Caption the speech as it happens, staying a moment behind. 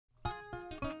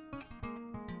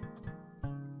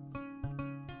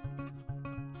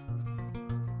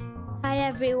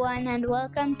everyone and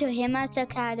welcome to HIMAS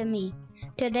Academy.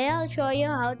 Today I'll show you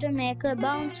how to make a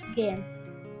bounce game.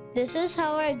 This is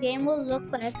how our game will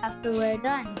look like after we're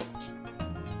done.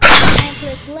 When I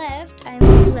click left, I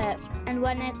move left, and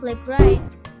when I click right,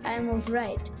 I move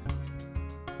right.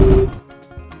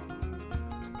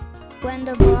 When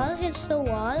the ball hits the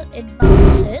wall, it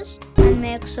bounces and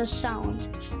makes a sound.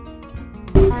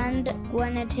 And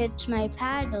when it hits my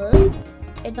paddle,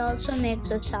 it also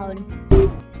makes a sound.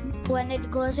 When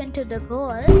it goes into the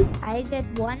goal, I get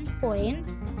 1 point,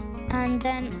 and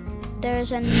then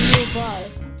there's a new ball.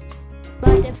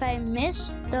 But if I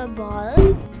miss the ball,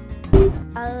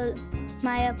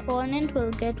 my opponent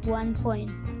will get 1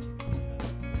 point.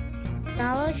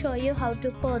 Now I'll show you how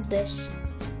to code this.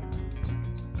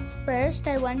 First,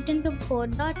 I went into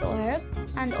code.org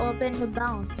and opened the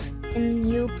bounce in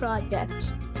new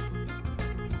projects.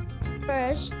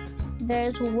 First,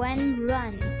 there's when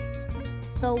run.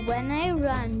 So when I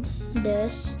run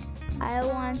this, I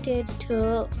wanted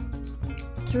to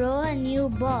throw a new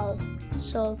ball.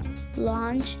 So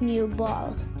launch new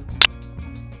ball.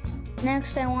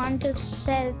 Next, I want to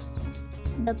set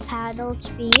the paddle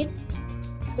speed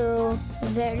to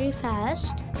very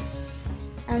fast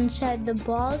and set the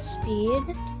ball speed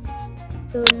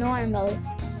to normal.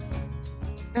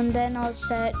 And then I'll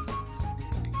set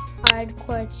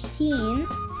hardcore scene,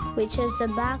 which is the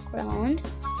background,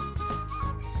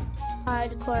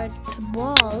 hardcore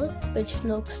ball, which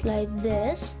looks like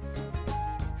this,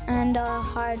 and a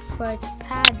hardcore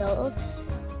paddle,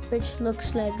 which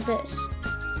looks like this.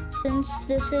 Since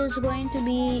this is going to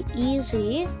be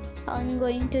easy, I'm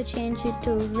going to change it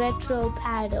to retro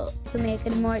paddle to make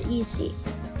it more easy.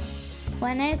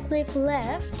 When I click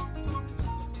left,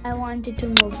 I want it to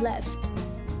move left.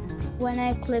 When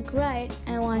I click right,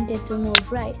 I want it to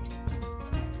move right.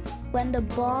 When the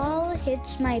ball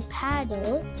hits my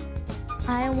paddle,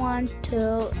 I want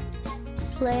to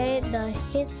play the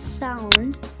hit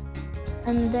sound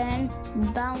and then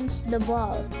bounce the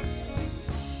ball.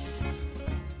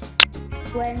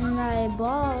 When my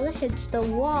ball hits the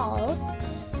wall,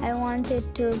 I want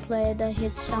it to play the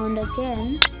hit sound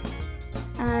again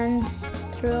and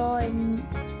throw and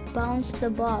bounce the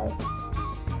ball.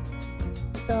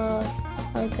 So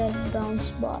I'll get bounce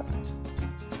ball.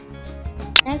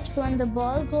 Next, when the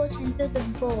ball goes into the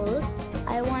goal,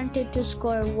 I want it to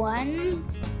score 1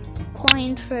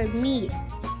 point for me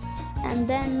and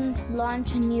then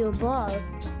launch a new ball.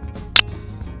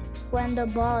 When the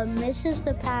ball misses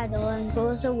the paddle and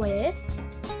goes away,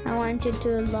 I want it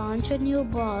to launch a new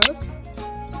ball,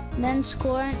 then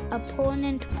score an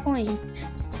opponent point.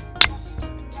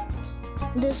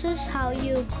 This is how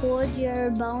you code your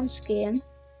bounce game.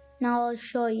 Now I'll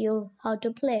show you how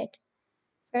to play it.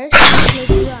 First,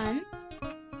 click run.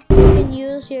 You can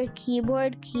use your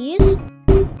keyboard keys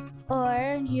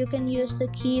or you can use the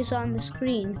keys on the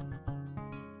screen.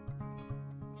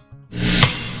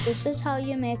 This is how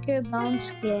you make your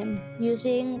bounce game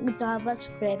using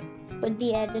JavaScript with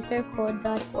the editor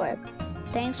code.org.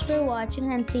 Thanks for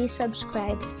watching and please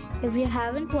subscribe. If you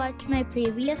haven't watched my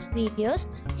previous videos,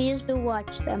 please do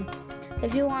watch them.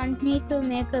 If you want me to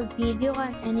make a video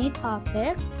on any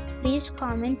topic, please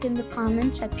comment in the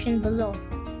comment section below.